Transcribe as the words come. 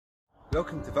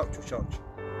Welcome to Virtual Church.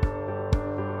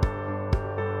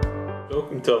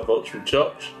 Welcome to our virtual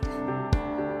church.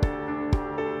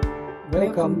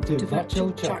 Welcome to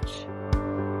Virtual Church.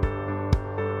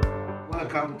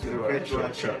 Welcome to Virtual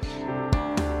Church.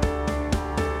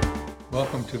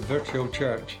 Welcome to Virtual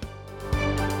Church.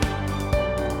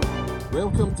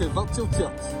 Welcome to Virtual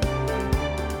Church.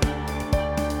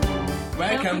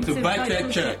 Welcome to Virtual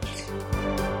Church.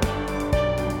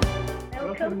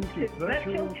 Welcome to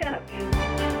Virtual Church.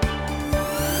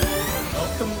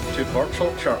 Welcome to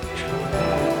Virtual Church.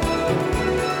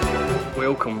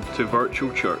 Welcome to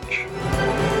Virtual Church.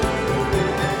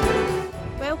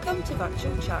 Welcome to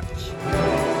Virtual Church.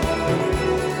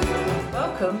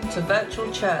 Welcome to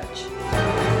Virtual Church.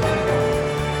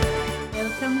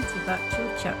 Welcome to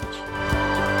Virtual Church.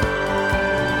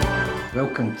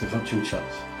 Welcome to Virtual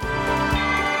Church.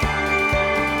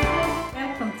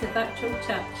 Welcome to Virtual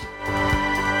Church.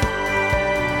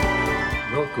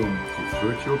 Welcome to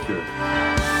Virtual Church.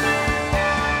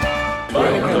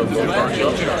 Welcome to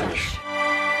Virtual Church.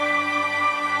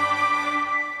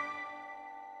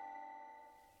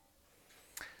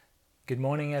 Good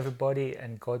morning, everybody,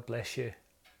 and God bless you.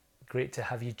 Great to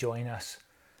have you join us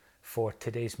for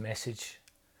today's message.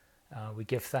 We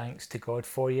give thanks to God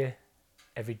for you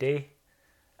every day,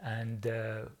 and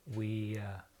we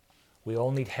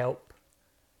all need help,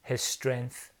 His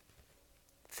strength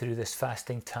through this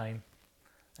fasting time.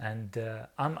 And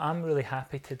I'm really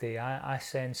happy today. I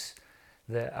sense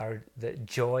that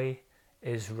joy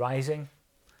is rising,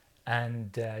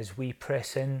 and as we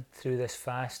press in through this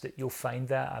fast, that you'll find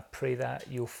that. I pray that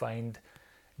you'll find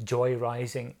joy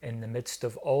rising in the midst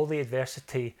of all the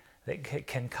adversity that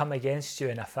can come against you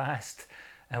in a fast.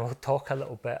 And we'll talk a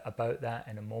little bit about that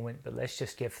in a moment, but let's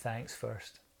just give thanks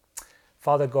first.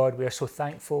 Father God, we are so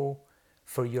thankful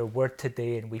for your word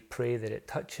today, and we pray that it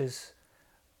touches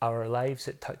our lives,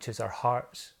 it touches our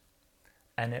hearts,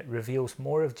 and it reveals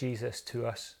more of Jesus to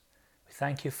us. We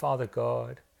thank you, Father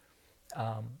God,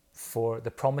 for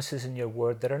the promises in your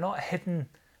word that are not hidden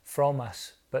from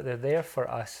us, but they're there for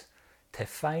us to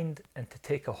find and to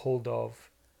take a hold of.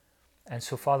 And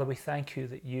so, Father, we thank you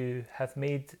that you have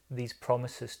made these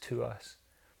promises to us,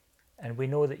 and we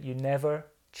know that you never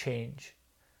change.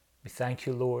 We thank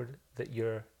you, Lord, that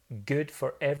you're good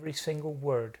for every single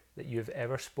word that you've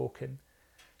ever spoken.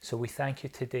 So we thank you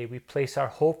today. We place our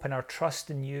hope and our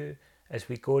trust in you as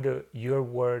we go to your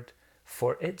word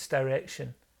for its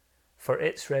direction, for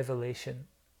its revelation,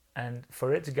 and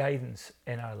for its guidance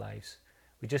in our lives.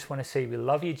 We just want to say we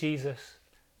love you, Jesus.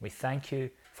 We thank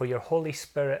you for your Holy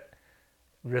Spirit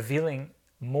revealing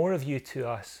more of you to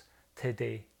us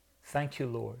today. Thank you,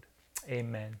 Lord.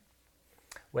 Amen.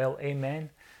 Well, amen.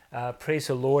 Praise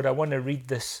the Lord. I want to read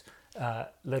this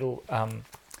little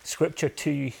scripture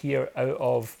to you here out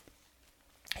of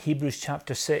Hebrews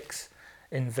chapter 6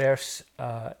 in verse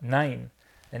 9.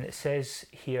 And it says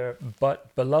here,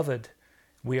 "But beloved,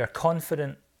 we are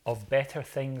confident of better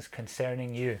things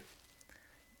concerning you.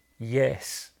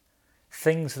 Yes,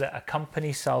 things that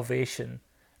accompany salvation,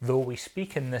 though we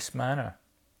speak in this manner.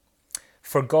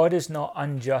 For God is not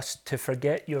unjust to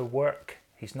forget your work."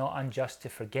 He's not unjust to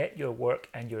forget your work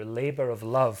and your labor of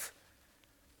love,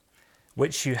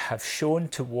 which you have shown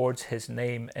towards his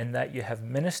name, in that you have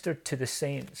ministered to the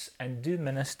saints and do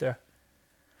minister.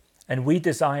 And we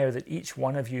desire that each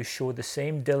one of you show the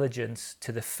same diligence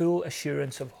to the full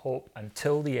assurance of hope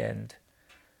until the end,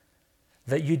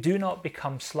 that you do not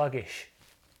become sluggish,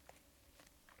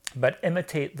 but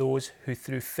imitate those who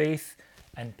through faith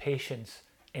and patience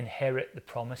inherit the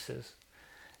promises.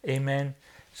 Amen.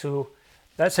 So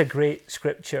that's a great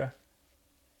scripture.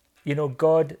 You know,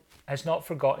 God has not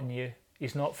forgotten you.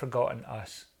 He's not forgotten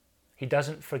us. He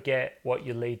doesn't forget what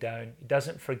you lay down. He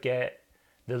doesn't forget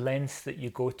the lengths that you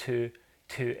go to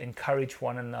encourage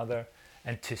one another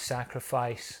and to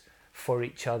sacrifice for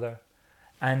each other.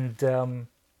 And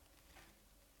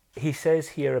he says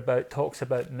here talks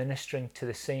about ministering to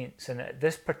the saints. And at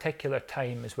this particular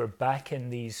time, as we're back in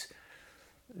these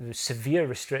severe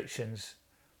restrictions,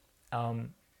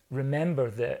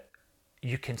 remember that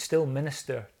you can still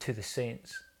minister to the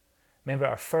saints. Remember,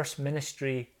 our first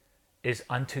ministry is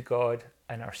unto God,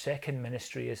 and our second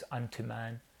ministry is unto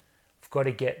man. We've got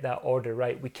to get that order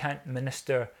right. We can't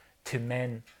minister to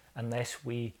men unless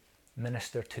we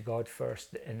minister to God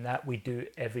first, and that we do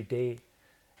every day.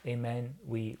 Amen.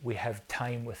 We have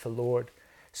time with the Lord.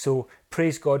 So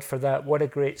praise God for that. What a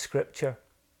great scripture.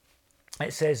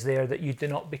 It says there that you do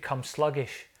not become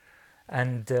sluggish.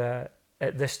 And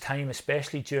at this time,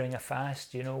 especially during a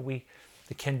fast, you know,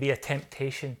 there can be a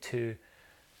temptation to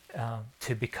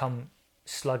become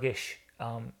sluggish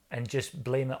and just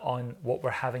blame it on what we're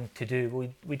having to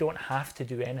do. We don't have to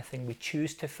do anything. We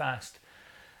choose to fast.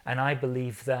 And I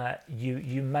believe that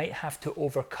you might have to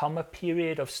overcome a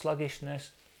period of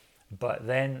sluggishness, but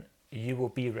then you will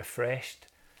be refreshed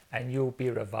and you'll be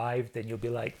revived, and you'll be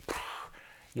like,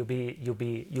 you'll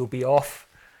be off.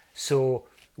 So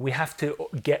we have to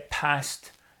get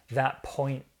past that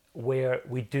point where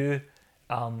we do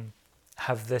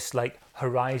have this like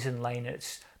horizon line.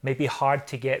 It's maybe hard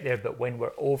to get there, but when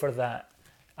we're over that,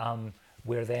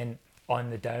 we're then on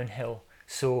the downhill.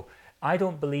 So I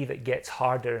don't believe it gets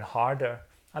harder and harder.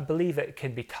 I believe it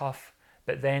can be tough,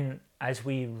 but then as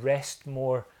we rest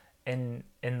more in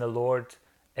the Lord,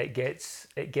 it gets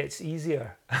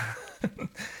easier.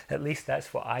 At least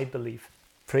that's what I believe.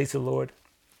 Praise the Lord.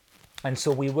 And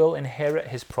so we will inherit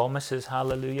his promises.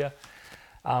 Hallelujah.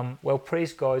 Well,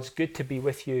 praise God. It's good to be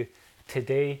with you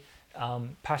today.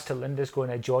 Pastor Linda's going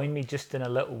to join me just in a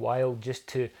little while, just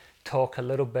to talk a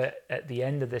little bit at the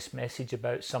end of this message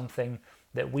about something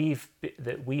that we've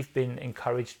been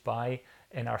encouraged by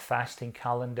in our fasting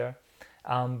calendar.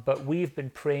 But we've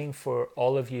been praying for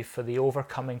all of you for the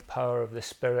overcoming power of the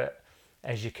Spirit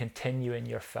as you continue in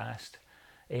your fast.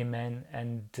 Amen.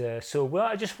 And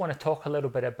I just want to talk a little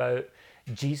bit about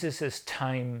Jesus's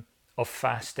time of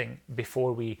fasting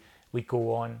before we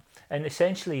go on. And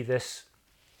essentially this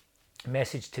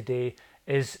message today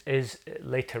is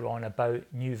later on about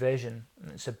new vision.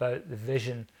 It's about the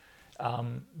vision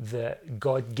that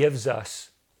God gives us,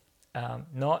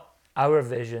 not our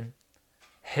vision,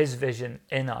 his vision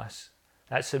in us.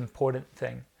 That's an important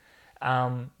thing.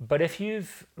 But if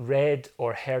you've read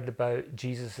or heard about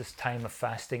Jesus' time of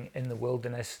fasting in the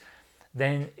wilderness,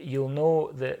 then you'll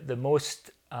know that the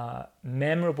most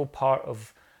memorable part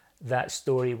of that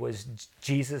story was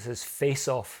Jesus'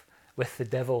 face-off with the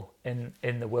devil in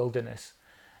the wilderness.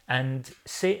 And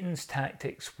Satan's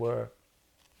tactics were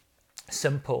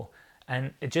simple.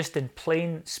 And just in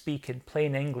plain speak, in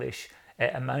plain English,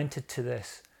 it amounted to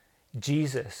this: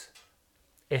 Jesus,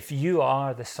 if you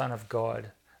are the Son of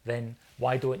God, then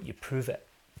why don't you prove it?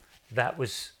 That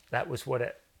was what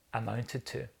it amounted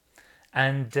to.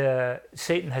 And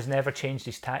Satan has never changed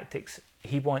his tactics.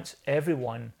 He wants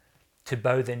everyone to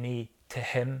bow the knee to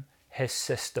him, his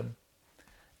system.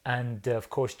 And of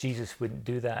course, Jesus wouldn't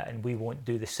do that, and we won't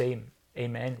do the same.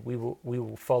 Amen. We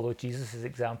will follow Jesus'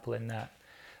 example in that.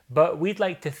 But we'd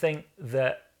like to think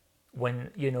that when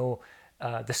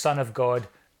the Son of God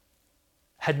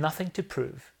had nothing to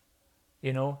prove.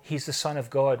 He's the Son of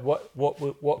God.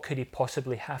 What could he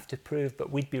possibly have to prove?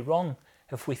 But we'd be wrong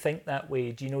if we think that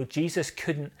way. Jesus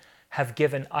couldn't have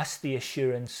given us the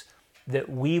assurance that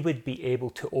we would be able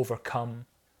to overcome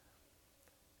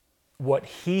what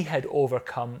he had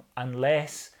overcome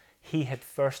unless he had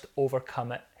first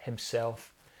overcome it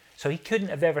himself. So he couldn't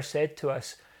have ever said to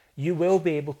us, you will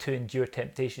be able to endure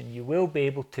temptation. You will be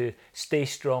able to stay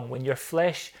strong. When your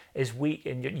flesh is weak,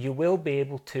 and you will be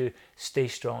able to stay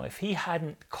strong. If he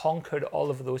hadn't conquered all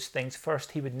of those things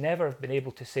first, he would never have been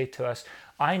able to say to us,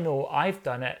 I know I've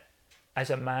done it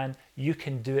as a man. You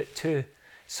can do it too.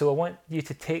 So I want you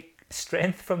to take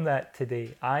strength from that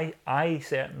today. I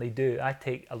certainly do. I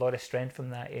take a lot of strength from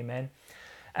that. Amen.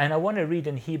 And I want to read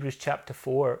in Hebrews chapter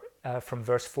 4 from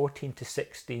verse 14 to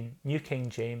 16, New King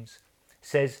James.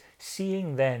 Says,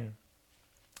 seeing then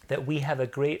that we have a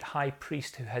great high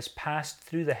priest who has passed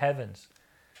through the heavens,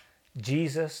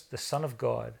 Jesus, the Son of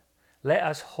God, let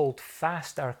us hold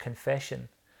fast our confession,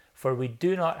 for we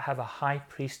do not have a high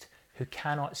priest who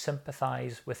cannot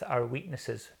sympathize with our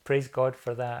weaknesses. Praise God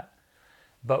for that.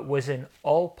 But was in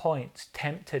all points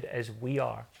tempted as we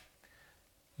are,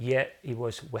 yet he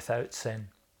was without sin.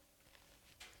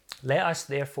 Let us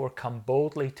therefore come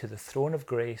boldly to the throne of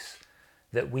grace,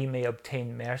 that we may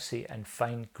obtain mercy and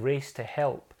find grace to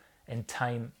help in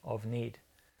time of need.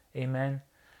 Amen.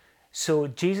 So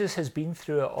Jesus has been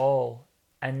through it all,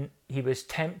 and he was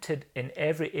tempted in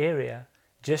every area,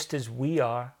 just as we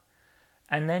are.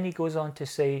 And then he goes on to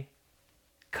say,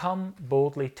 come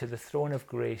boldly to the throne of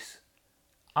grace.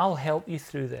 I'll help you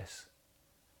through this.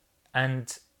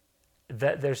 And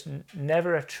that there's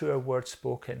never a truer word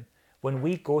spoken. When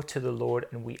we go to the Lord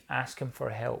and we ask him for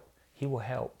help, he will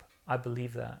help. I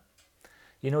believe that.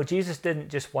 Jesus didn't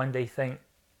just one day think,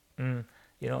 I'm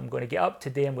going to get up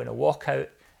today, I'm going to walk out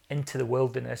into the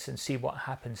wilderness and see what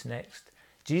happens next.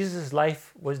 Jesus'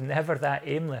 life was never that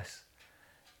aimless.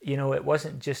 It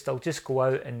wasn't just, I'll just go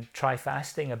out and try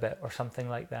fasting a bit or something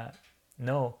like that.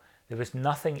 No, there was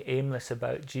nothing aimless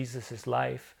about Jesus'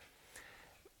 life.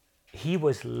 He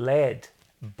was led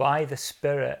by the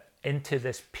Spirit into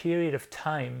this period of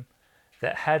time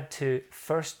that had to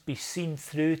first be seen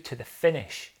through to the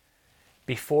finish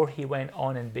before he went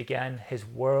on and began his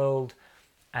world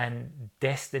and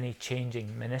destiny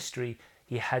changing ministry.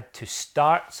 He had to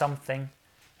start something,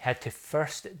 he had to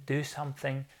first do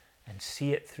something and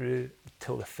see it through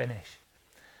till the finish.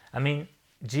 I mean,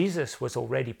 Jesus was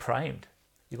already primed.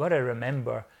 You got to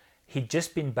remember, he'd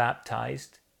just been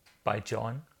baptized by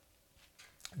John.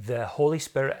 The Holy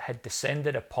Spirit had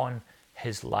descended upon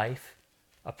his life,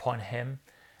 upon him,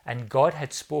 and God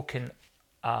had spoken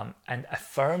and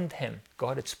affirmed him.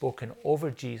 God had spoken over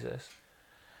Jesus.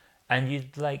 And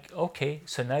you'd like, okay,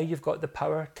 so now you've got the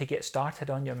power to get started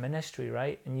on your ministry,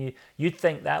 right? And you'd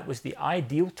think that was the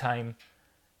ideal time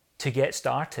to get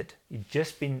started. You'd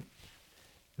just been,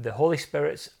 the Holy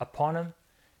Spirit's upon him.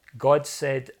 God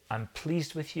said, I'm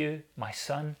pleased with you, my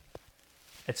son.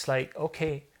 It's like,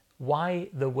 okay, why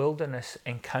the wilderness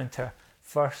encounter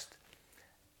first?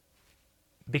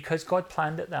 Because God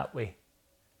planned it that way.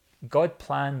 God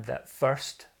planned that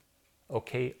first,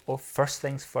 okay, first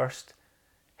things first,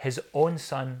 his own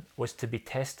son was to be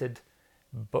tested,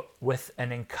 but with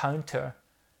an encounter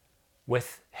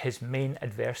with his main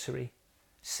adversary,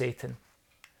 Satan.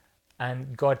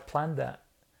 And God planned that.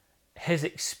 His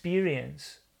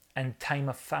experience and time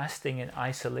of fasting and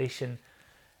isolation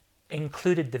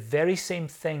included the very same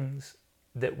things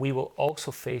that we will also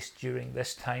face during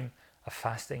this time of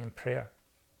fasting and prayer.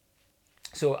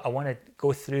 So I want to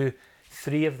go through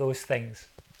 3 of those things.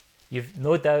 You've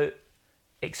no doubt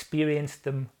experienced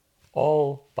them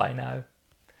all by now.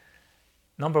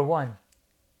 Number 1,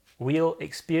 we'll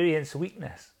experience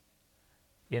weakness.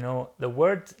 You know, the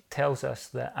word tells us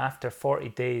that after 40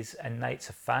 days and nights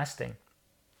of fasting,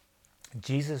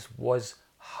 Jesus was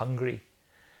hungry.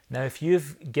 Now, if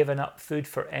you've given up food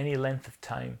for any length of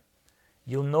time,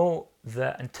 you'll know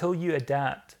that until you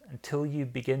adapt, until you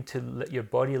begin to, your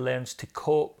body learns to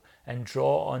cope and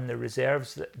draw on the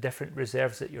reserves, different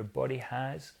reserves that your body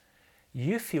has,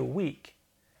 you feel weak,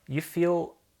 you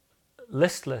feel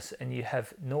listless, and you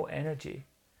have no energy.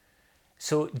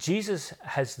 So Jesus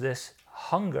has this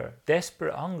hunger,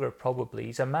 desperate hunger probably.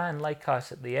 He's a man like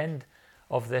us at the end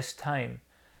of this time,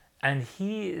 and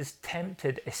he is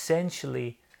tempted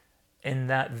essentially in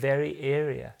that very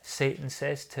area. Satan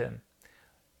says to him,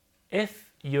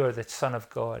 if you're the Son of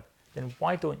God, then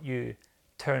why don't you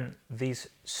turn these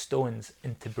stones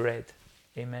into bread?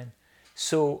 Amen.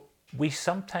 So we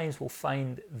sometimes will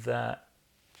find that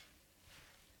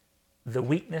the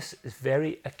weakness is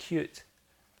very acute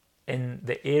in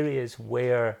the areas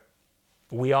where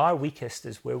we are weakest,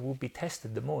 is where we'll be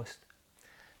tested the most.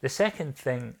 The second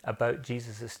thing about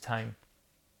Jesus' time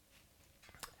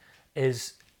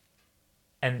is,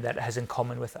 and that has in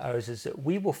common with ours, is that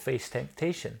we will face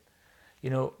temptation. You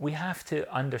know, we have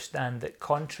to understand that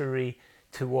contrary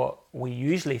to what we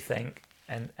usually think,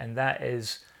 and that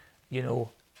is, you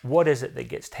know, what is it that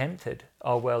gets tempted?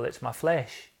 Oh, well, it's my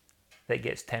flesh that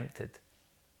gets tempted.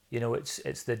 You know,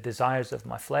 it's the desires of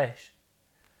my flesh.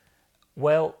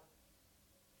 Well,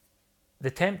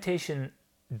 the temptation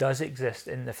does exist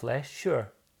in the flesh,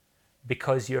 sure,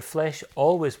 because your flesh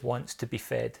always wants to be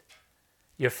fed.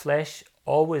 Your flesh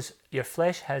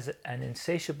has an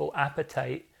insatiable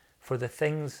appetite for the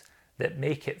things that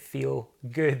make it feel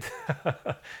good.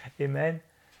 Amen.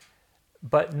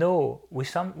 But no,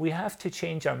 we have to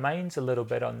change our minds a little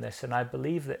bit on this, and I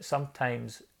believe that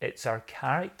sometimes it's our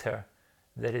character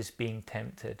that is being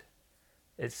tempted.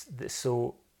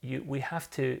 We have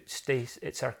to stay.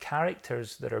 It's our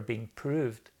characters that are being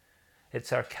proved.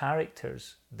 It's our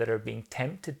characters that are being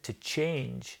tempted to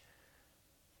change.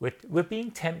 We're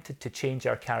being tempted to change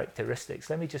our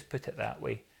characteristics. Let me just put it that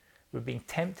way. We're being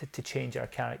tempted to change our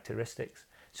characteristics.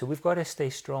 So we've got to stay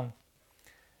strong.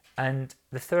 And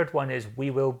the third one is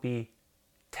we will be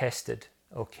tested.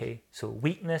 Okay, so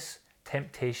weakness,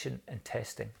 temptation, and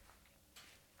testing.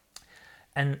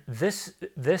 And this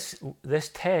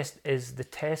test is the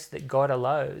test that God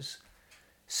allows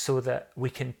so that we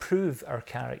can prove our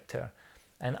character.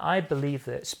 And I believe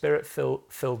that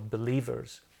Spirit-filled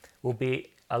believers will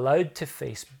be allowed to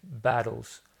face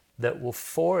battles that will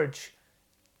forge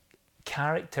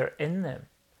character in them.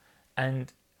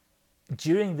 And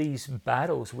during these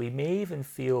battles, we may even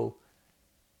feel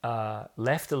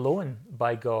left alone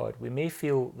by God. We may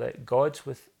feel that God's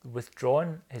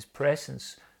withdrawn his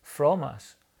presence from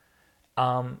us.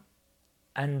 And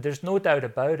there's no doubt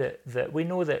about it that we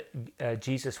know that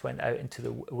Jesus went out into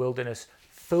the wilderness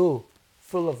full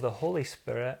of the Holy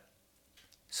Spirit.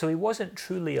 So he wasn't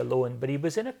truly alone, but he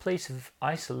was in a place of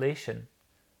isolation,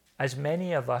 as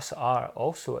many of us are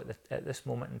also at this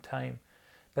moment in time.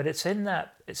 But it's in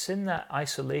that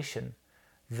isolation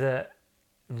that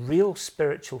real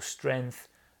spiritual strength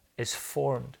is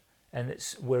formed, and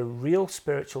it's where real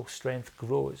spiritual strength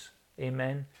grows.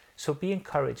 Amen. So be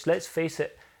encouraged. Let's face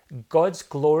it, God's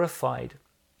glorified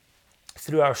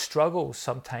through our struggles,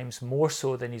 sometimes more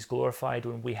so than he's glorified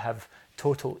when we have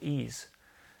total ease.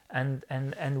 And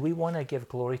we want to give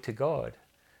glory to God.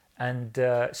 And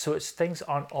so things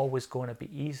aren't always going to be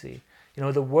easy. You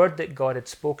know, the word that God had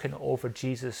spoken over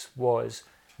Jesus was,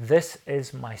 "This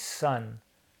is my Son,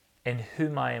 in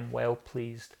whom I am well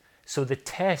pleased." So the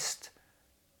test,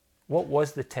 what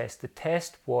was the test? The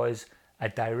test was a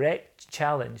direct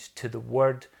challenge to the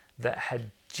word that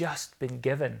had just been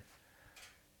given.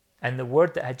 And the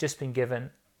word that had just been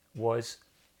given was,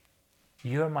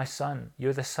 "You are my Son,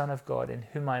 you're the Son of God, in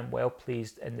whom I am well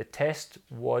pleased." And the test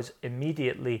was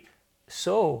immediately,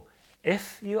 so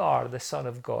if you are the Son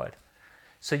of God.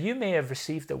 So you may have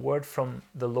received a word from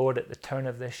the Lord at the turn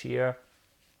of this year,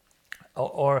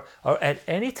 or at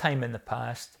any time in the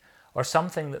past, or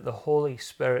something that the Holy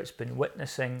Spirit's been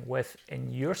witnessing with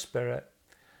in your spirit.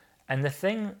 And the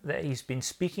thing that he's been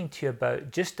speaking to you about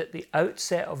just at the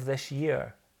outset of this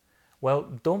year, well,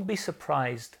 don't be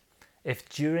surprised if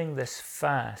during this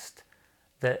fast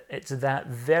that it's that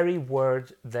very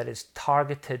word that is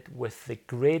targeted with the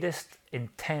greatest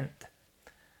intent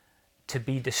to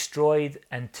be destroyed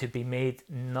and to be made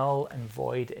null and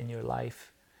void in your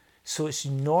life. So it's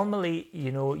normally,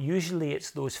 usually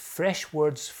it's those fresh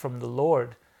words from the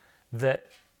Lord that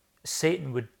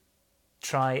Satan would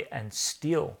try and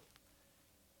steal,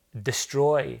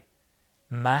 destroy,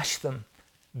 mash them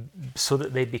so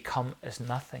that they become as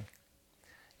nothing.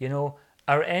 You know,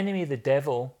 our enemy, the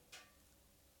devil,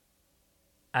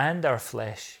 and our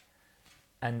flesh,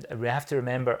 and we have to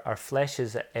remember our flesh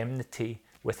is at enmity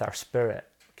with our spirit,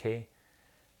 okay?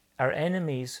 Our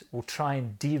enemies will try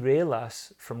and derail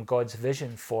us from God's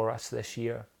vision for us this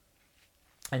year.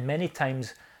 And many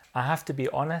times, I have to be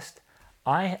honest,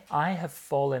 I have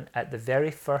fallen at the very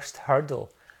first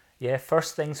hurdle. Yeah,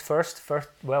 first things first,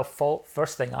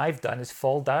 first thing I've done is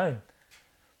fall down.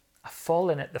 I've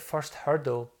fallen at the first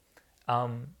hurdle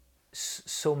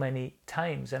so many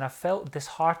times, and I felt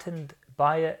disheartened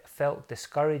by it, felt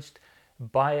discouraged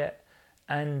by it,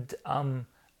 and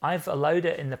I've allowed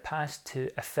it in the past to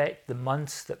affect the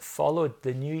months that followed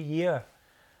the new year,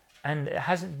 and it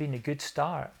hasn't been a good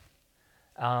start.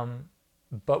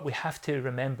 But we have to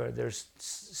remember there's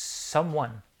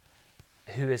someone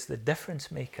who is the difference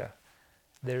maker.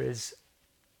 There is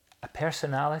a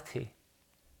personality,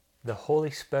 the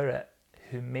Holy Spirit,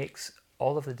 who makes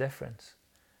all of the difference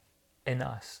in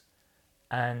us.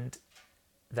 And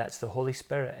that's the Holy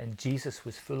Spirit. And Jesus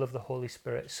was full of the Holy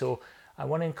Spirit. So I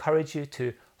want to encourage you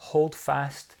to hold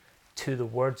fast to the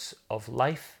words of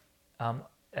life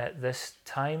at this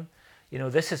time. You know,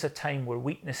 this is a time where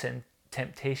weakness and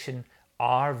temptation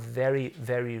are very,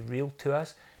 very real to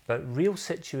us. But real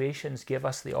situations give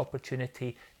us the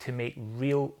opportunity to make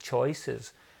real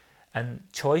choices, and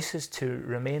choices to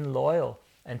remain loyal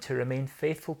and to remain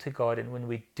faithful to God. And when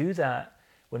we do that,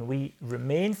 when we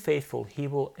remain faithful, He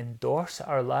will endorse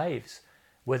our lives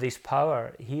with His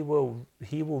power. He will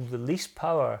release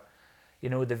power, you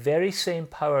know, the very same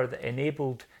power that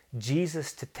enabled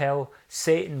Jesus to tell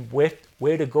Satan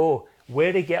where to go,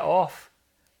 where to get off.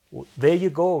 There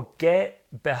you go, get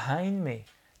behind me.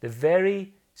 The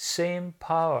very same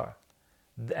power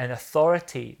and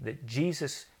authority that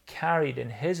Jesus carried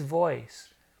in His voice,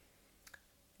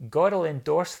 God will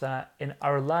endorse that in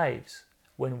our lives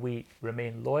when we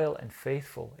remain loyal and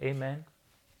faithful. Amen.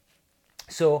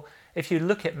 So if you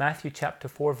look at Matthew chapter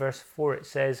 4 verse 4, it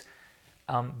says,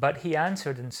 but He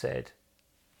answered and said,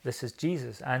 this is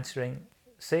Jesus answering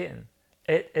Satan,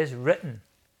 "It is written,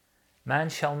 man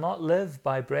shall not live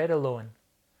by bread alone,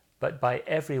 but by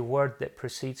every word that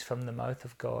proceeds from the mouth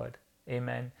of God."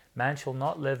 Amen. Man shall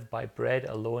not live by bread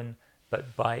alone,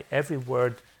 but by every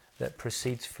word that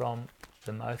proceeds from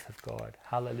the mouth of God.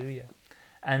 Hallelujah.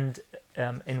 And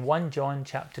in 1 John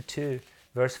chapter 2,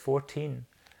 verse 14,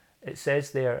 it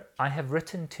says there, "I have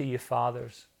written to you,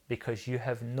 fathers, because you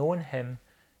have known Him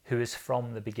who is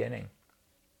from the beginning.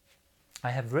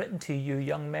 I have written to you,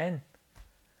 young men,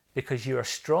 because you are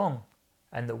strong,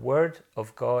 and the word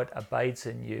of God abides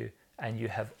in you, and you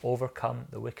have overcome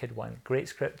the wicked one." Great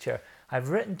scripture. I've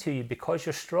written to you because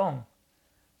you're strong,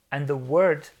 and the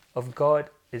word of God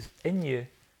is in you,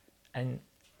 and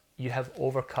you have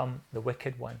overcome the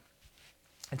wicked one.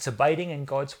 It's abiding in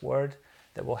God's word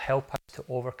that will help us to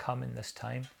overcome in this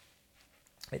time.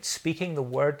 It's speaking the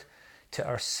word to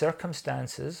our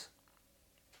circumstances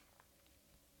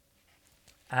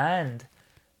and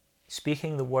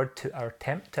speaking the word to our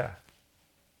tempter.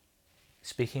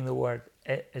 Speaking the word.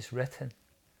 it is written.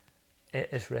 It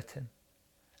is written.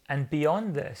 And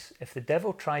beyond this, if the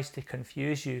devil tries to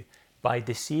confuse you by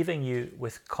deceiving you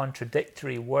with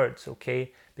contradictory words,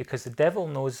 okay, because the devil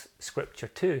knows Scripture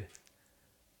too.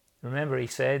 Remember, he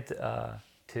said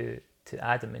to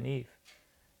Adam and Eve,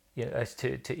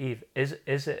 to Eve, is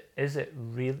it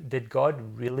real? Did God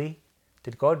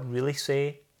really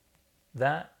say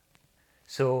that?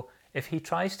 So if he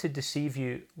tries to deceive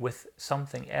you with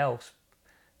something else,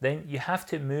 then we have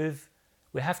to move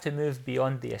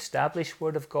beyond the established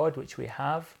Word of God, which we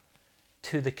have,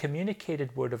 to the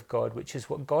communicated Word of God, which is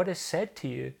what God has said to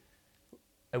you,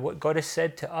 and what God has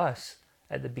said to us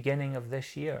at the beginning of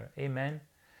this year. Amen.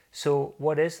 So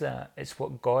what is that? It's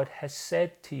what God has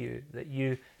said to you, that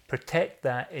you protect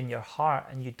that in your heart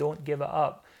and you don't give it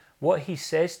up. What he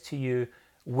says to you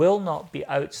will not be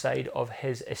outside of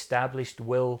his established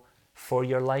will for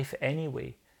your life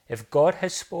anyway. If God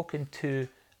has spoken to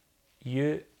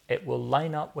you, it will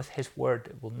line up with his word.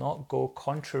 It will not go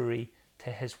contrary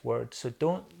to his word. So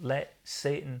don't let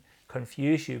Satan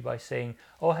confuse you by saying,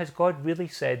 oh, has God really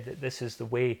said that this is the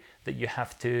way that you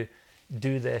have to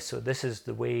do this, or this is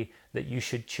the way that you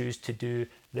should choose to do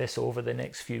this over the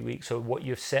next few weeks, or what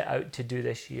you've set out to do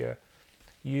this year?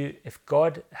 If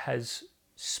God has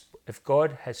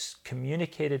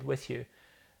communicated with you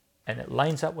and it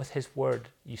lines up with his word,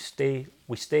 we stay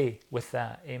with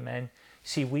that. Amen.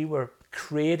 See, we were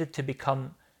created to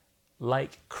become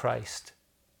like Christ.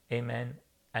 Amen.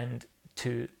 And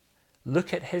to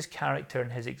look at his character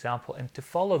and his example and to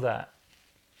follow that.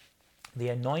 The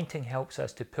anointing helps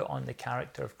us to put on the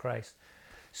character of Christ.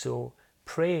 So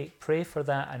pray for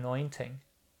that anointing.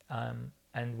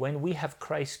 And when we have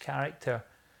Christ's character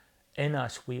in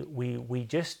us, we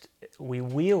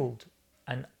wield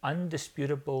an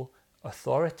undisputable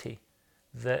authority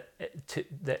that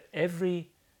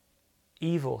every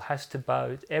evil has to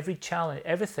bow, every challenge,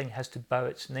 everything has to bow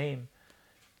its name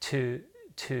to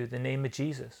the name of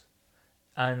Jesus.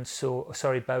 And so,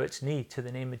 bow its knee to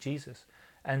the name of Jesus.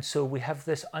 And so we have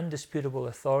this undisputable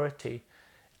authority.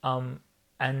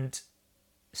 And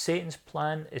Satan's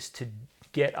plan is to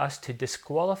get us to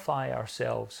disqualify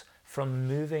ourselves from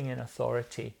moving in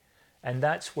authority. And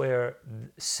that's where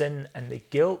sin and the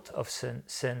guilt of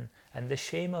sin and the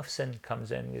shame of sin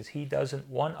comes in, because he doesn't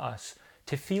want us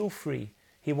to feel free.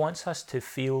 He wants us to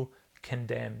feel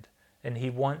condemned. And he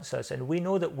wants us, and we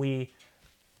know that we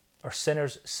are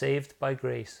sinners saved by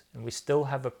grace, and we still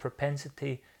have a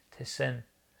propensity to sin.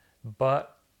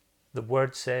 But the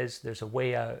word says there's a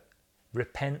way out.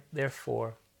 Repent,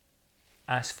 therefore,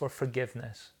 ask for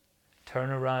forgiveness, turn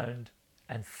around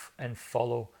and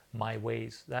follow my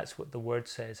ways. That's what the word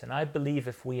says. And I believe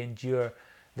if we endure,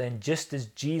 then just as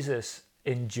Jesus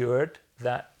endured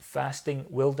that fasting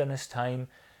wilderness time,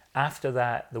 after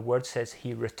that, the word says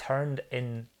he returned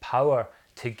in power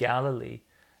to Galilee.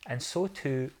 And so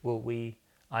too will we,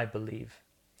 I believe.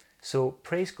 So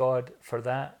praise God for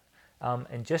that.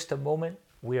 In just a moment,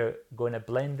 we're going to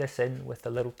blend this in with a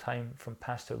little time from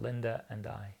Pastor Linda and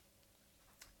I.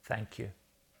 Thank you.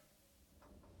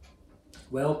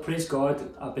 Well, praise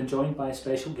God. I've been joined by a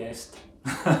special guest.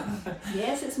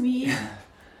 Yes, it's me.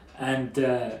 And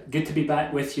good to be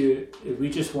back with you. We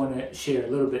just want to share a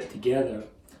little bit together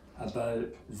about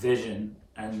vision.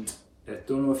 And I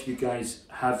don't know if you guys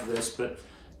have this, but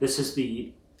this is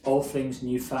the All Things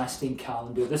New Fasting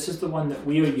Calendar. This is the one that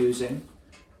we are using,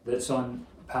 that's on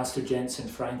Pastor Jensen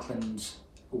Franklin's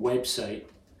website.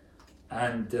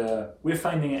 And we're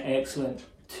finding it excellent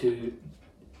to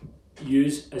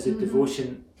use as a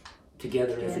devotion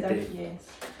together every day. Yes.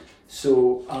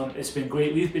 So it's been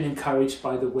great. We've been encouraged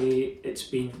by the way it's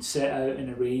been set out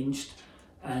and arranged,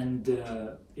 and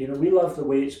we love the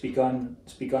way it's begun.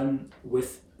 It's begun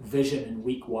with vision in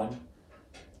week 1,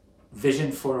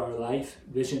 vision for our life,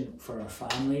 vision for our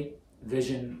family,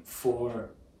 vision for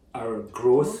our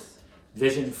growth,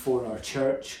 vision for our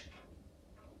church,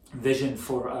 vision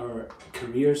for our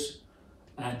careers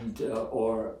and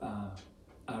or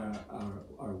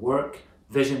our work,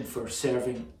 vision for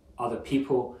serving other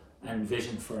people, and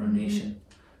vision for our nation.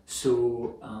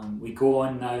 So we go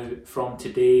on now from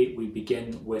today. We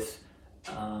begin with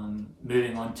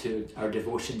moving on to our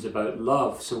devotions about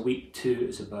love. So week 2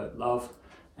 is about love,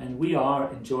 and we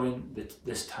are enjoying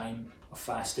this time of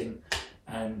fasting,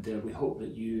 and we hope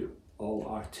that you all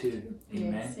are too.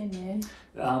 Amen. Yes,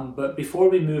 amen. But before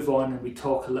we move on and we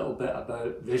talk a little bit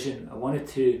about vision, I wanted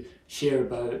to share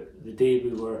about the day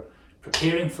we were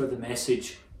preparing for the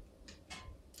message,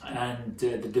 and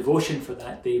the devotion for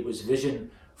that day was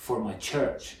vision for my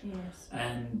church. Yes.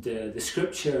 And the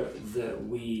scripture that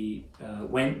we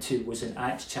went to was in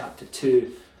Acts chapter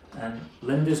 2, And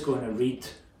Linda's going to read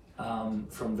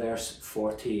from verse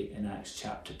 40 in Acts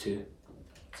chapter 2.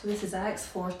 So this is Acts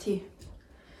 40.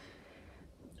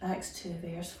 Acts 2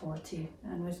 verse 40.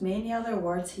 And with many other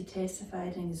words he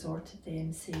testified and exhorted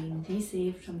them, saying, Be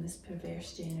saved from this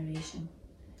perverse generation.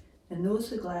 And those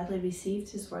who gladly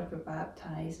received his word were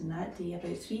baptized, and that day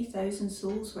about 3,000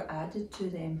 souls were added to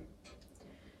them.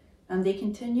 And they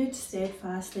continued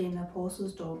steadfastly in the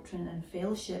apostles' doctrine and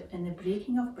fellowship, in the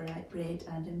breaking of bread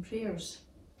and in prayers.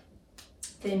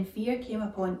 Then fear came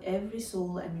upon every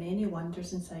soul, and many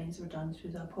wonders and signs were done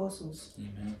through the apostles.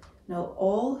 Amen. Now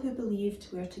all who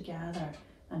believed were together,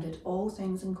 and had all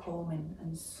things in common,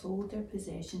 and sold their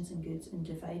possessions and goods, and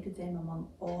divided them among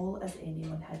all as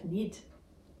anyone had need.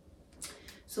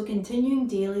 So continuing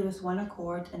daily with one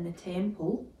accord in the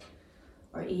temple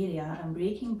or area, and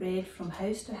breaking bread from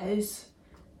house to house,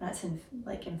 that's in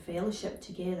fellowship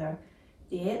together,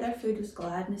 they ate their food with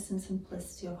gladness and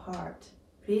simplicity of heart,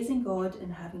 praising God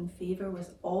and having favour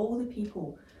with all the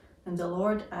people. And the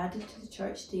Lord added to the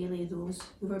church daily those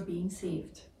who were being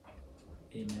saved.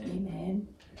 Amen. Amen.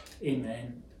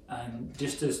 Amen. And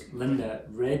just as Linda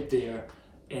read there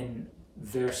in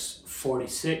verse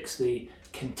 46, they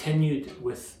continued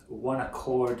with one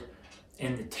accord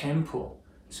in the temple.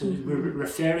 So we're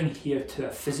referring here to a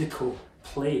physical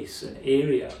place, an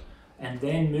area, and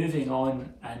then moving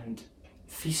on and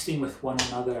feasting with one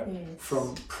another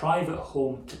from private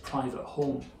home to private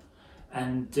home.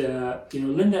 And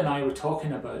Linda and I were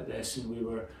talking about this, and we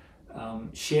were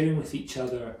sharing with each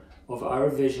other of our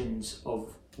visions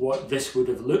of what this would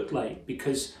have looked like,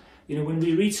 because when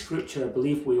we read scripture, I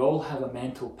believe we all have a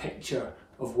mental picture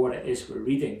of what it is we're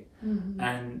reading.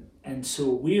 And so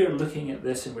we're looking at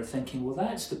this and we're thinking, well,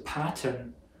 that's the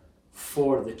pattern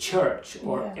for the church,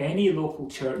 or any local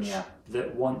church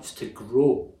that wants to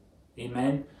grow.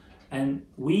 Amen. And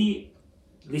we,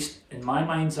 at least in my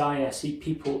mind's eye, I see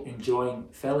people enjoying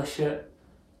fellowship,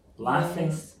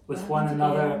 laughing with one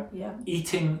another,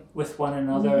 eating with one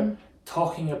another,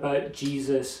 talking about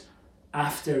Jesus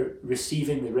after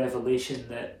receiving the revelation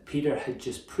that Peter had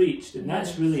just preached. And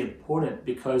that's really important,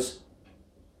 because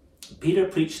Peter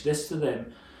preached this to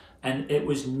them and it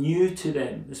was new to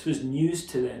them. This was news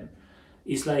to them.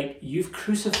 He's like, you've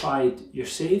crucified your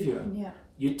Saviour.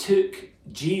 You took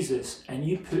Jesus and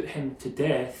you put him to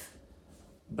death,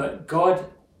 but God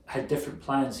had different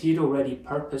plans. He had already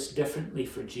purposed differently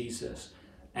for Jesus,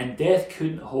 and death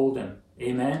couldn't hold him.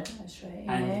 Amen. That's right.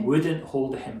 And wouldn't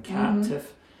hold him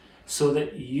captive, so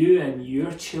that you and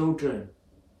your children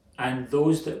and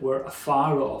those that were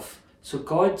afar off. So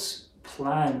God's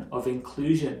plan of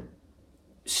inclusion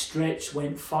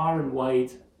went far and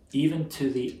wide, even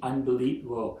to the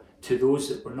unbelievable, to those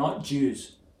that were not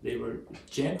Jews. They were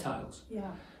Gentiles.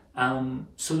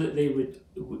 So that they would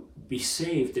be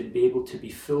saved and be able to be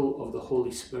full of the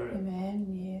Holy Spirit. Amen.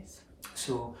 Yes.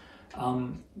 So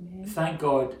thank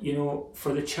God,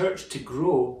 for the church to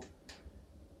grow,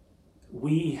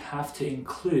 we have to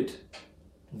include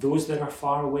those that are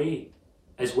far away,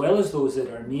 as well as those that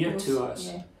are near to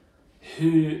us,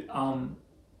 who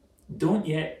don't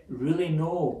yet really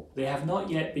know. They have not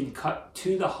yet been cut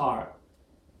to the heart.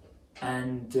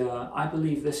 And I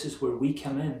believe this is where we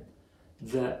come in,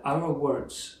 that our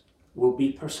words will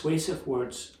be persuasive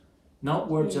words, not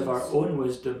words of our own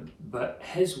wisdom, but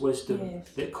his wisdom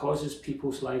that causes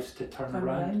people's lives to turn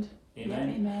around. Amen.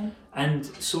 Amen. And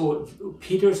so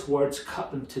Peter's words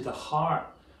cut them to the heart,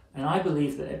 and I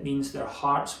believe that it means their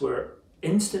hearts were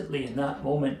instantly, in that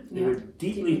moment, they were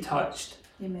deeply touched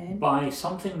by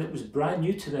something that was brand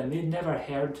new to them. They'd never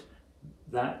heard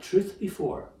that truth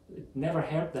before. They'd never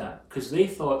heard that, because they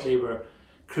thought they were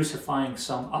crucifying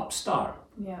some upstart,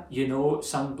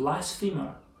 some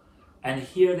blasphemer. And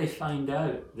here they find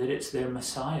out that it's their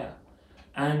Messiah.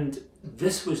 And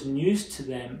this was news to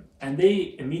them, and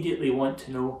they immediately want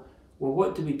to know, well,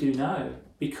 what do we do now?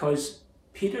 Because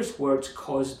Peter's words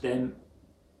caused them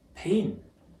pain.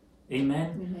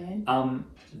 Amen.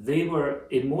 They were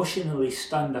emotionally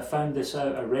stunned. I found this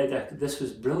out. I read it. This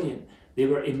was brilliant. They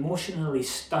were emotionally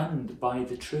stunned by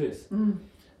the truth.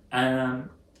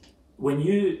 When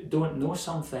you don't know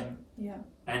something,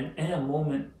 and in a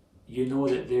moment you know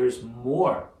that there's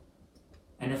more,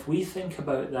 and if we think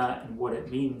about that and what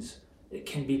it means, it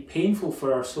can be painful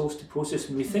for our souls to process.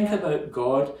 When we think about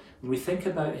God, when we think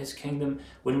about his kingdom,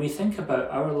 when we think about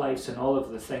our lives and all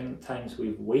of the times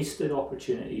we've wasted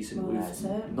opportunities and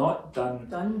we've not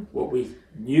done what we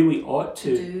knew we ought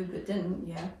to do but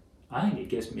didn't, I think it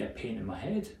gives me a pain in my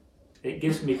head. It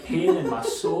gives me pain in my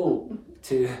soul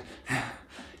to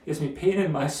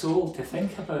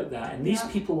think about that. And these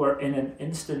people were in an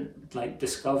instant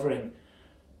discovering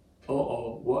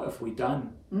what have we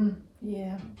done?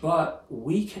 Yeah. But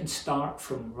we can start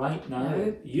from right now.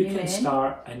 No. You Amen. can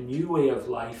start a new way of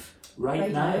life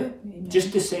right now. Amen.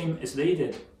 Just the same as they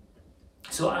did.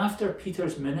 So after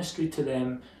Peter's ministry to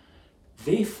them,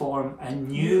 they form a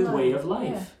new way of life.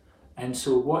 Yeah. And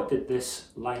so what did this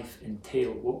life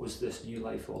entail? What was this new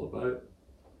life all about?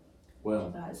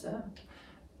 Well, That's it.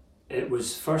 it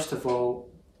was first of all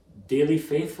daily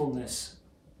faithfulness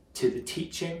to the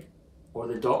teaching or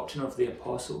the doctrine of the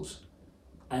apostles.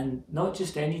 And not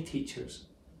just any teachers,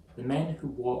 the men who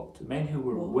walked, the men who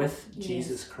were with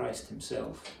Jesus Christ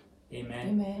himself. Amen.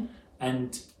 Amen.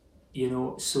 And,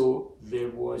 so there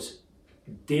was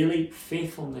daily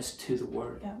faithfulness to the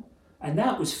word. Yeah. And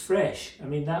that was fresh. I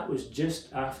mean, that was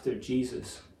just after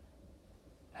Jesus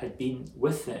had been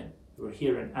with them. We're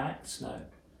here in Acts now.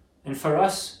 And for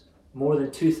us, more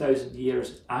than 2,000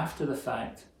 years after the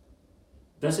fact,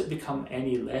 does it become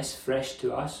any less fresh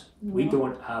to us? No. We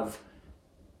don't have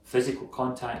physical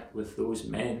contact with those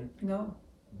men, No.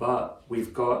 but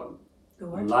we've got The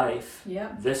word. life.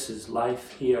 Yeah. This is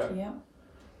life here. Yeah.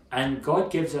 And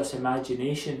God gives us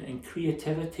imagination and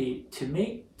creativity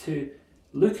to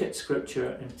look at Scripture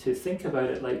and to think about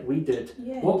it like we did.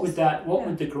 Yes. What would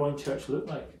the growing church look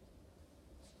like?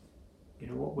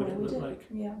 What would it look like?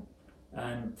 Yeah.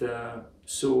 And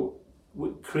so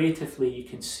creatively you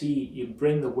can see, you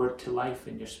bring the word to life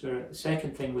in your spirit. The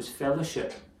second thing was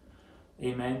fellowship.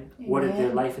 Amen. What did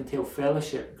their life entail?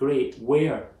 Fellowship. Great.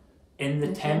 Where? In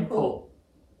the temple.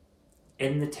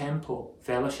 In the temple.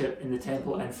 Fellowship in the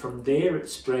temple. And from there it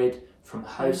spread from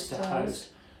house to house.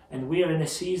 And we are in a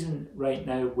season right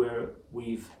now where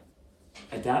we've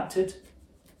adapted.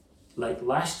 Like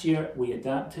last year we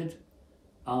adapted.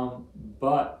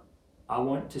 But I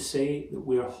want to say that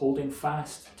we are holding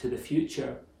fast to the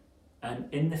future.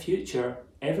 And in the future,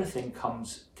 everything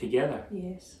comes together.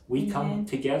 Yes. We Amen. come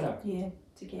together. Yeah.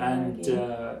 Together And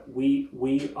again.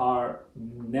 we are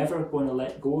never going to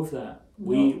let go of that. No.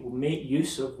 We will make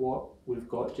use of what we've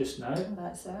got just now.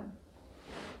 That's it.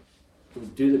 We'll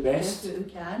do the best, Yes, we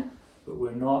can. but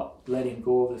we're not letting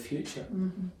go of the future.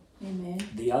 Mm-hmm. Amen.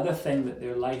 The other thing that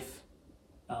their life,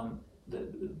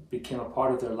 that became a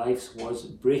part of their lives, was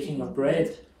breaking of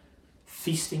bread,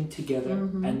 feasting together.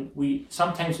 Mm-hmm. And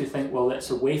sometimes we think, well, it's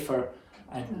a wafer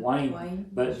and wine,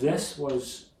 but this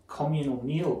was communal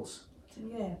meals.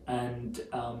 Yeah. And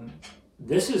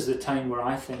this is the time where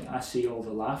I think I see all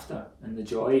the laughter and the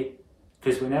joy,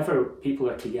 because whenever people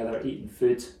are together eating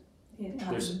food,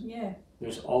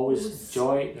 there's always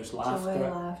joy, there's laughter. Joy,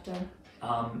 laughter.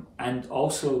 And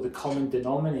also the common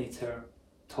denominator,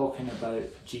 talking about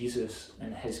Jesus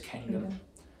and his kingdom.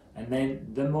 Mm-hmm. And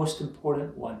then the most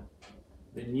important one,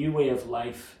 the new way of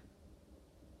life,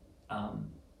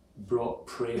 brought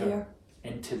prayer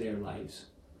into their lives.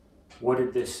 What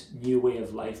did this new way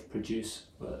of life produce?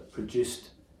 Well, it produced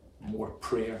more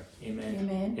prayer. Amen.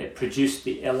 Amen. It produced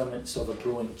the elements of a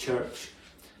growing church.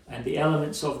 And the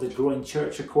elements of the growing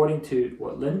church, according to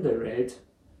what Linda read,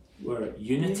 were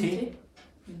unity.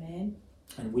 Amen.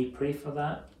 And we pray for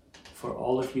that, for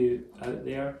all of you out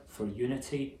there, for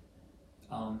unity.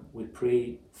 We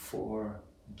pray for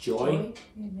joy.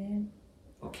 Amen.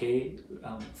 Okay,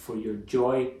 for your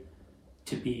joy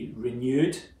to be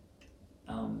renewed.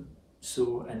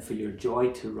 And for your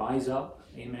joy to rise up.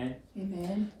 Amen.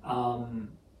 Amen.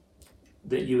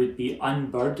 That you would be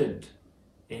unburdened.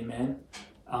 Amen.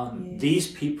 Yes.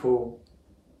 These people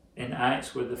in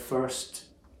Acts were the first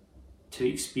to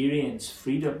experience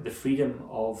freedom, the freedom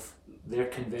of their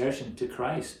conversion to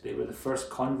Christ. They were the first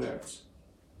converts.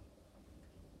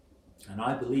 And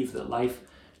I believe that life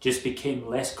just became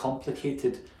less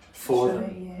complicated for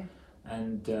them. Yeah.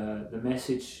 And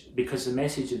because the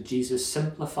message of Jesus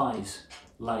simplifies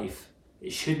life.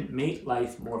 It shouldn't make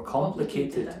life more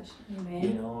complicated.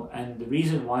 Amen. And the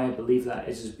reason why I believe that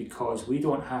is because we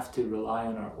don't have to rely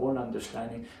on our own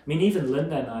understanding. I mean, even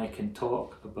Linda and I can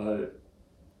talk about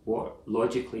what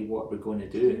we're going to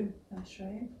do. That's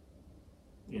right.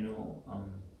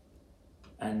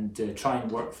 And try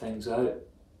and work things out.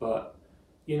 But,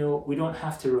 we don't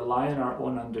have to rely on our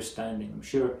own understanding. I'm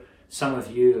sure some of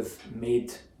you have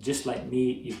made, just like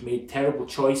me, you've made terrible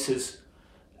choices.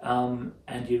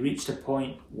 And you reached a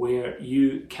point where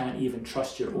you can't even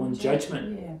trust your own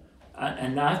judgment. Yeah.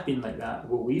 And I've been like that.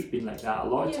 Well, we've been like that a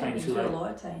lot of times. A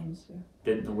lot of times.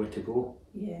 Didn't know where to go.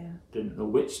 Yeah. Didn't know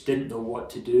what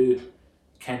to do.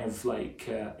 Kind of like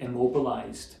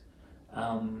immobilized.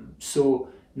 So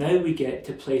now we get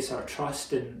to place our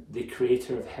trust in the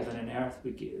Creator of heaven and earth.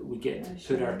 We get to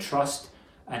put our trust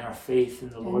and our faith in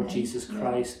the Lord Jesus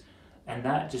Christ, and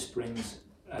that just brings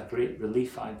a great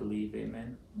relief, I believe.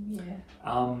 Amen. Yeah.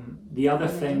 The other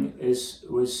Amen. thing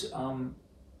was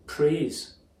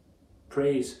praise.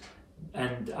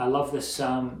 And I love this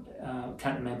psalm.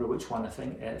 Can't remember which one. I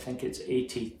think it's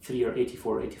 83 or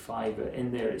 84 or 85. But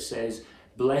in there it says,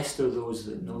 "Blessed are those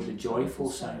that know the joyful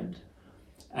sound."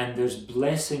 And there's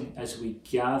blessing as we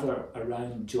gather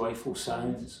around joyful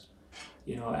sounds.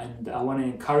 You know, and I want to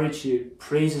encourage you,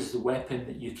 praise is the weapon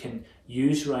that you can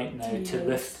use right now to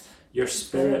lift your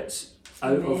spirits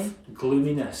out of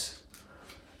gloominess.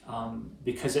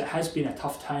 Because it has been a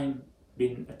tough time,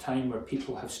 been a time where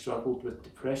people have struggled with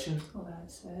depression. Oh,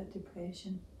 that's it.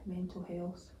 Depression, mental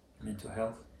health.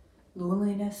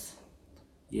 Loneliness.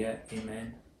 Yeah,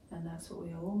 amen. And that's what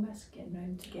we all miss, getting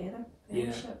round together.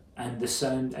 Fellowship. Yeah, and the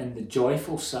sound and the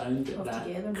joyful sound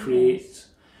that creates.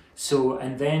 So,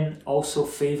 and then also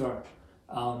favour,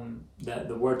 that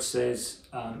the word says,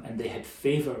 and they had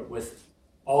favour with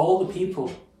all the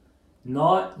people,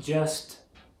 not just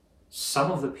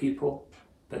some of the people,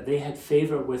 but they had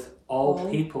favour with all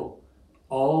people,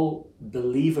 all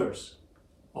believers,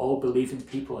 all believing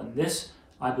people. And this,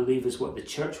 I believe, is what the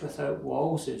church without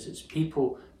walls is. It's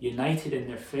people united in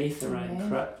their faith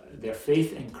around their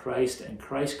faith in Christ and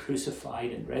Christ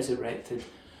crucified and resurrected.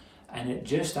 And it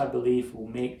just, I believe, will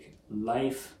make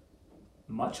life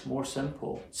much more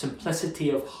simple. Simplicity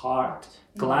of heart,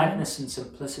 gladness and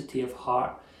simplicity of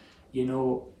heart. You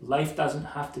know, life doesn't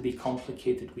have to be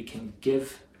complicated. We can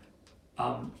give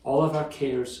all of our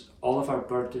cares, all of our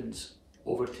burdens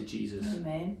over to Jesus.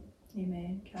 Amen.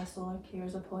 Amen. Cast all our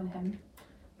cares upon him,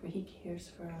 for he cares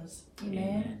for us.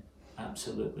 Amen.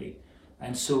 Absolutely.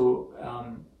 And so,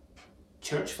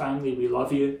 church family, we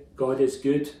love you. God is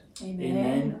good.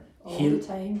 Amen. All the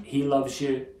time. He loves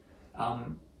you.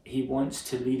 He wants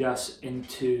to lead us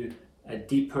into a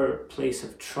deeper place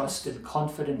of trust and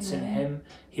confidence in him.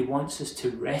 He wants us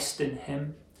to rest in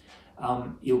him.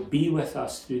 He'll be with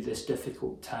us through this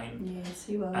difficult time. Yes,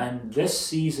 he will. And this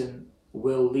season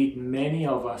will lead many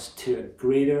of us to a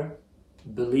greater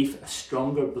belief, a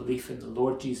stronger belief in the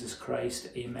Lord Jesus Christ.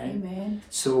 Amen. Amen.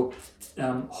 So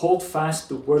hold fast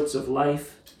the words of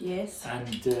life. Yes.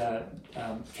 And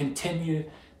continue.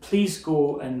 Please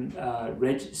go and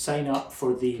sign up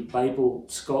for the Bible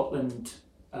Scotland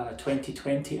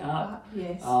 2020 app.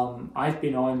 Yes. I've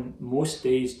been on most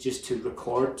days just to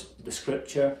record the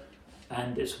scripture,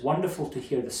 and it's wonderful to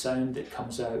hear the sound that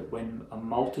comes out when a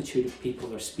multitude of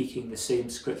people are speaking the same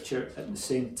scripture at the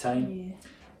same time.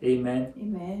 Yeah. Amen.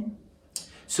 Amen.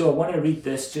 So I want to read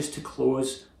this just to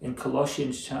close. In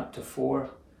Colossians chapter 4,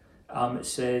 it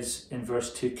says in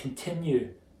verse 2,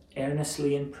 continue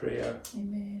earnestly in prayer,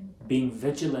 Amen. being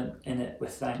vigilant in it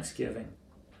with thanksgiving.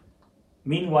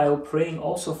 Meanwhile, praying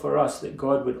also for us that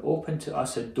God would open to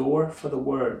us a door for the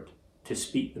word to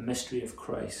speak the mystery of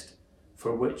Christ,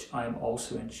 for which I am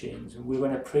also in chains. And we're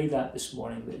going to pray that this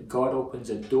morning, that God opens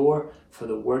a door for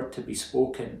the word to be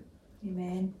spoken.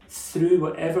 Amen. Through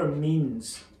whatever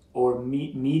means or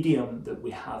medium that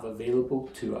we have available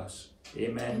to us.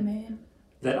 Amen. Amen.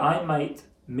 That I might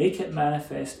make it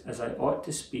manifest as I ought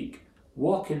to speak.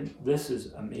 Walk in, this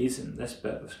is amazing, this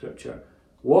bit of scripture.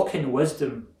 Walk in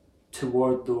wisdom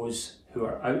toward those who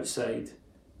are outside,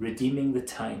 redeeming the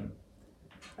time.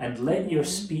 And let your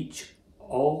speech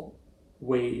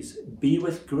always be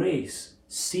with grace,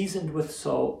 seasoned with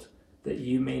salt, that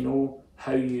you may know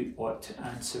how you ought to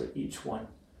answer each one.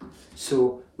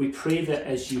 So we pray that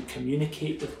as you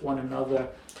communicate with one another,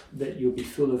 that you'll be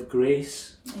full of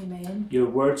grace. Amen. Your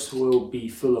words will be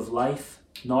full of life,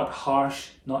 not harsh,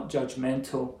 not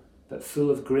judgmental, but full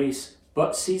of grace,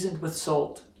 but seasoned with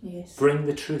salt. Yes. Bring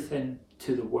the truth in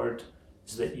to the word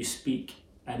so that you speak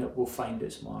and it will find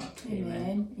its mark.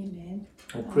 Amen. Amen.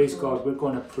 Well, praise God. We're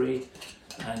going to pray,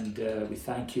 and we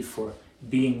thank you for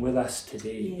being with us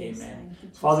today. Yes, amen. you,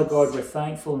 Father God, we're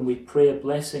thankful, and we pray a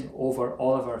blessing over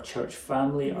all of our church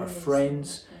family, our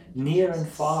friends, near and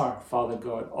far, Father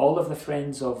God, all of the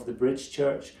friends of the Bridge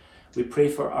Church. We pray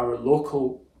for our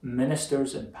local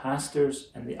ministers and pastors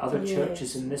and the other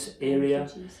churches in this area.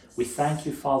 We thank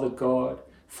you, Father God,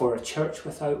 for a church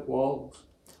without walls.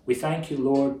 We thank you,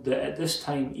 Lord, that at this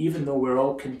time, even though we're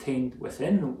all contained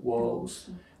within walls,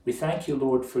 we thank you,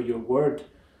 Lord, for your word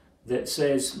that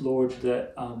says, Lord,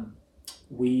 that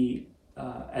we,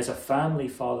 as a family,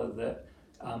 Father, that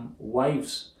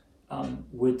wives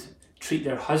would treat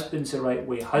their husbands the right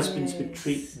way, husbands would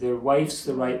treat their wives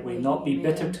the right way, not be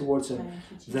bitter towards them,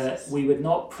 that we would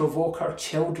not provoke our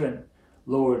children,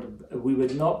 Lord, we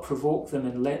would not provoke them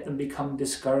and let them become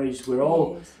discouraged. We're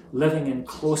all living in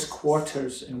close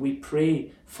quarters, and we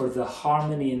pray for the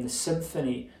harmony and the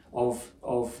symphony of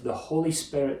the Holy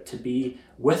Spirit to be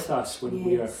with us when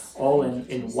we are all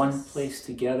in one place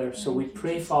together. So we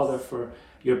pray, Father, for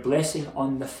your blessing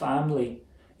on the family,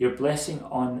 your blessing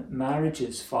on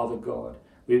marriages, Father God.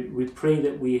 We pray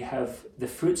that we have the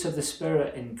fruits of the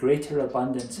Spirit in greater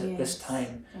abundance at this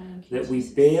time, that we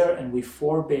bear and we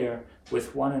forbear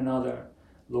with one another,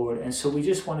 Lord. And so we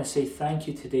just want to say thank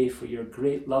you today for your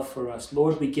great love for us.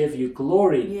 Lord, we give you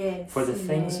glory for the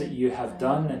things that you have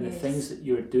done and the things that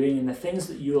you're doing and the things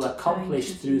that you'll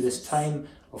accomplish through this time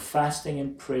of fasting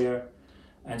and prayer.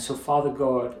 And so, Father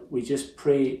God, we just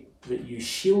pray that you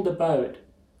shield about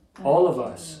all of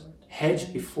us,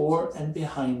 hedge before and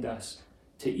behind us,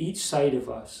 to each side of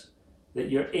us,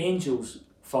 that your angels,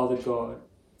 Father God,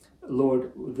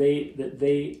 Lord, that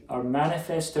they are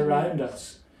manifest around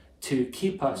us to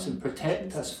keep us and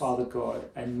protect us, Father God.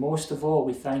 And most of all,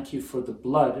 we thank you for the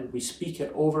blood, and we speak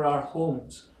it over our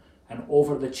homes and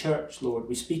over the church, Lord.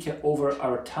 We speak it over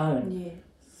our town,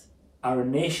 our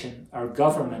nation, our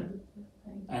government.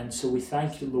 And so we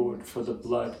thank you, Lord, for the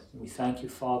blood. We thank you,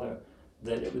 Father,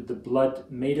 that the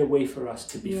blood made a way for us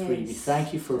to be free. We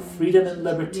thank you for freedom and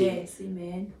liberty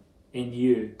in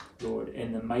you, Lord,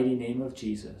 in the mighty name of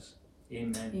Jesus.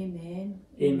 Amen. Amen.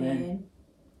 Amen.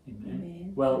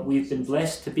 Amen. Well, we've been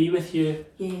blessed to be with you,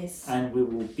 and we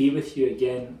will be with you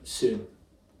again soon.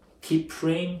 Keep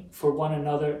praying for one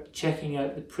another, checking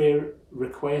out the prayer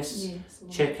requests,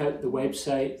 check out the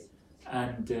website,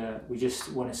 and we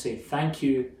just want to say thank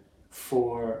you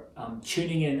for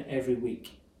tuning in every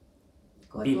week.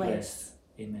 God be bless. blessed.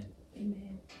 Amen.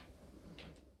 Amen.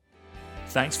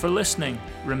 Thanks for listening.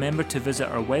 Remember to visit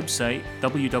our website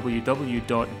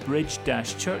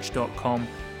www.bridge-church.com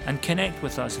and connect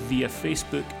with us via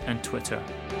Facebook and Twitter.